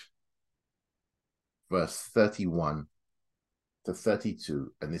 8, verse 31 to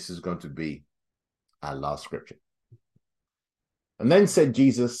 32, and this is going to be our last scripture. And then said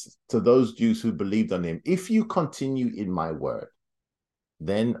Jesus to those Jews who believed on him, if you continue in my word,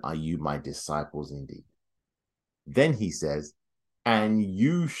 then are you my disciples indeed. Then he says, and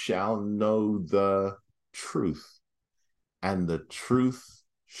you shall know the truth, and the truth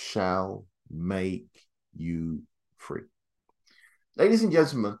shall make you free. Ladies and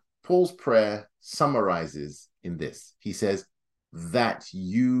gentlemen, Paul's prayer summarizes in this. He says, that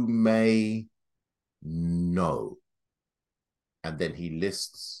you may know. And then he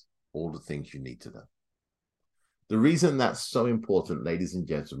lists all the things you need to know. The reason that's so important, ladies and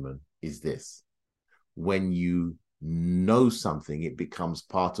gentlemen, is this. When you know something, it becomes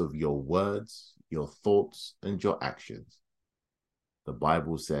part of your words, your thoughts, and your actions. The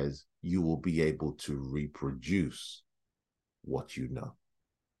Bible says you will be able to reproduce what you know.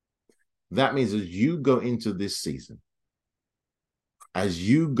 That means as you go into this season, as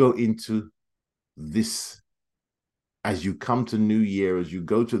you go into this, as you come to New Year, as you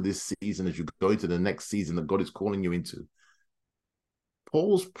go to this season, as you go into the next season that God is calling you into,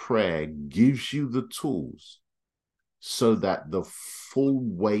 Paul's prayer gives you the tools so that the full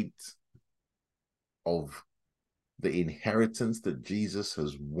weight of the inheritance that Jesus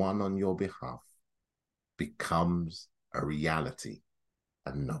has won on your behalf becomes a reality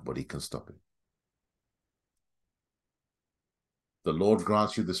and nobody can stop it. The Lord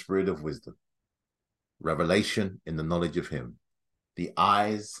grants you the spirit of wisdom, revelation in the knowledge of him, the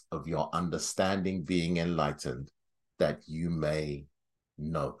eyes of your understanding being enlightened, that you may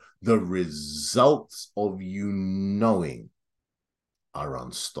know. The results of you knowing are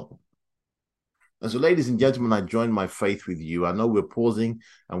unstoppable. And so, ladies and gentlemen, I join my faith with you. I know we're pausing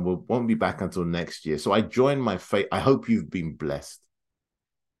and we won't be back until next year. So I join my faith. I hope you've been blessed.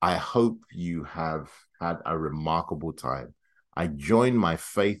 I hope you have had a remarkable time. I join my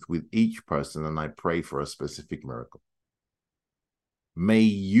faith with each person and I pray for a specific miracle. May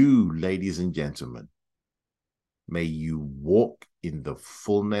you, ladies and gentlemen, may you walk in the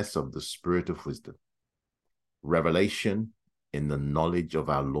fullness of the spirit of wisdom, revelation in the knowledge of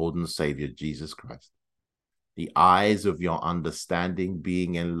our Lord and Savior, Jesus Christ, the eyes of your understanding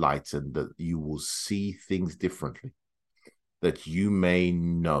being enlightened, that you will see things differently, that you may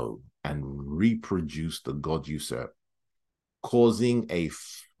know and reproduce the God you serve, causing a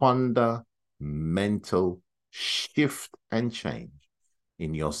fundamental shift and change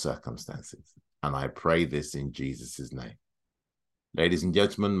in your circumstances. And I pray this in Jesus' name. Ladies and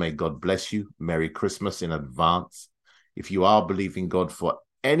gentlemen, may God bless you. Merry Christmas in advance. If you are believing God for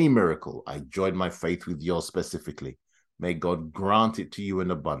any miracle, I join my faith with yours specifically. May God grant it to you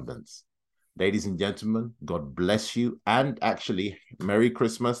in abundance. Ladies and gentlemen, God bless you, and actually, Merry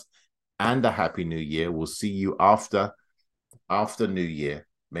Christmas and a Happy New Year. We'll see you after New Year.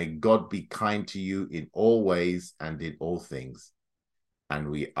 May God be kind to you in all ways and in all things. And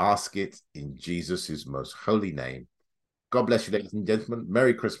we ask it in Jesus' most holy name. God bless you, ladies and gentlemen.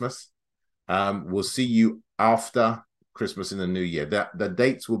 Merry Christmas. We'll see you after Christmas in the new year. The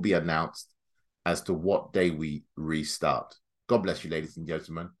dates will be announced as to what day we restart. God bless you, ladies and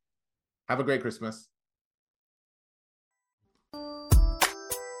gentlemen. Have a great Christmas.